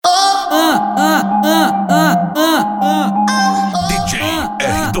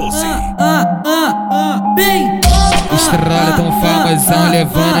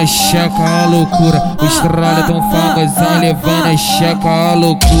levando a checa a loucura. Os tralha tão famosão levando a checa a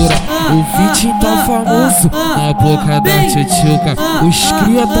loucura. O Vitinho tão famoso na boca da tchutchuca. Os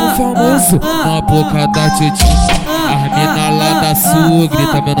cria tão famoso na boca da tchutchuca. As mina lá da sul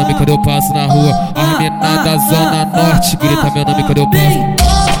grita meu nome quando eu passo na rua. As mina da zona norte grita meu nome quando eu passo.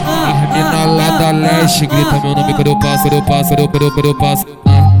 As mina lá da leste grita meu nome quando eu passo, quando eu passo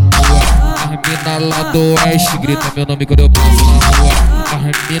na rua. As mina lá do oeste grita meu nome quando eu passo na rua. As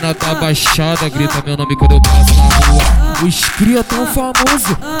mina da baixada grita meu nome quando eu passo na rua. Os cria tão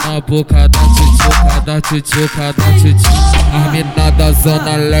famoso na boca da tchutchuca, da tchutchuca, da tchutchuca. As mina da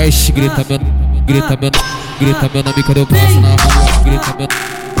zona leste grita meu nome quando eu passo na rua. Grita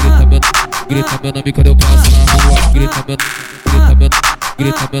meu nome quando eu passo na rua.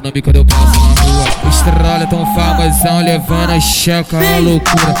 Grita meu nome quando eu passo na rua. Os tralha tão famosão levando a checa a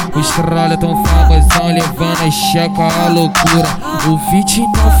loucura. Os tralha tão famosão levando a checa a loucura. O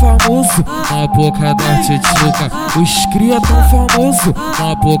Vitinho tão famoso na boca da tchutchuca. Os cria tão famoso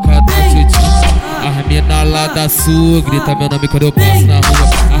na boca da tchutchuca. As mina lá da sul grita meu nome quando eu passo na rua.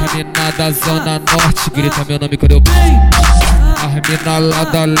 As mina da zona norte grita meu nome quando eu passo. As mina lá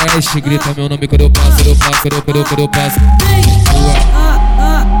da leste grita meu nome quando eu passo, quando eu passo na rua.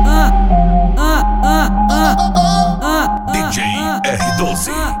 DJ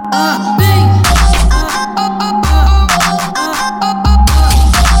R12.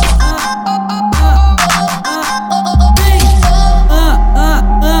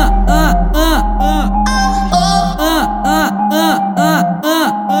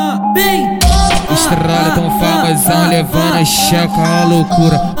 Os tralha tão famosão levando a checa a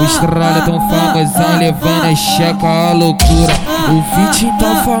loucura. Os tralha tão famosão levando a checa a loucura. O Vitinho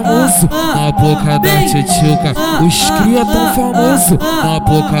tão famoso na boca da tchutchuca. Os cria tão famoso na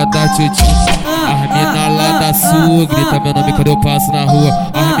boca da tchutchuca. As mina lá da sul grita meu nome quando eu passo na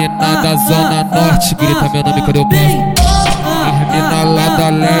rua. As mina da zona norte grita meu nome quando eu passo. As mina lá da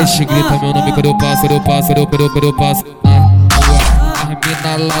leste grita meu nome quando eu passo, quando eu passo na rua. As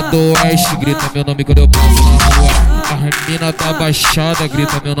mina lá do oeste grita meu nome quando eu passo na rua. As mina da baixada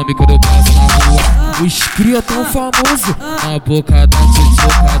grita meu nome quando eu passo na rua. Os cria tão famoso na boca da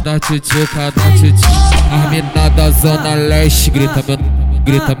tchutchuca, da tchutchuca, da tchutchuca. As mina da zona leste grita meu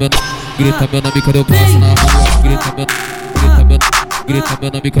nome quando eu passo na rua. Grita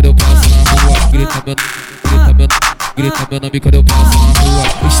meu nome quando eu passo na rua. Grita meu nome quando eu passo na rua.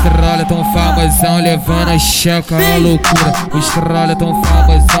 Os tralha tão famosão levando a checa a loucura. Os tralha tão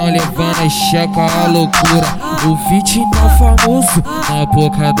famosão levando a checa a loucura. O Vitinho tão famoso na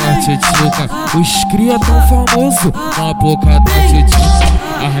boca da tchutchuca. Os cria tão famoso na boca da tchutchuca.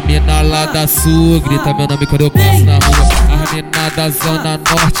 As mina lá da sul grita meu nome quando eu passo na rua. As mina da zona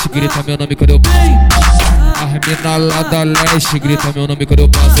norte grita meu nome quando eu passo. As mina lá da leste grita meu nome quando eu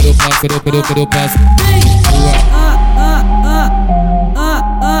passo, quando eu passo na rua.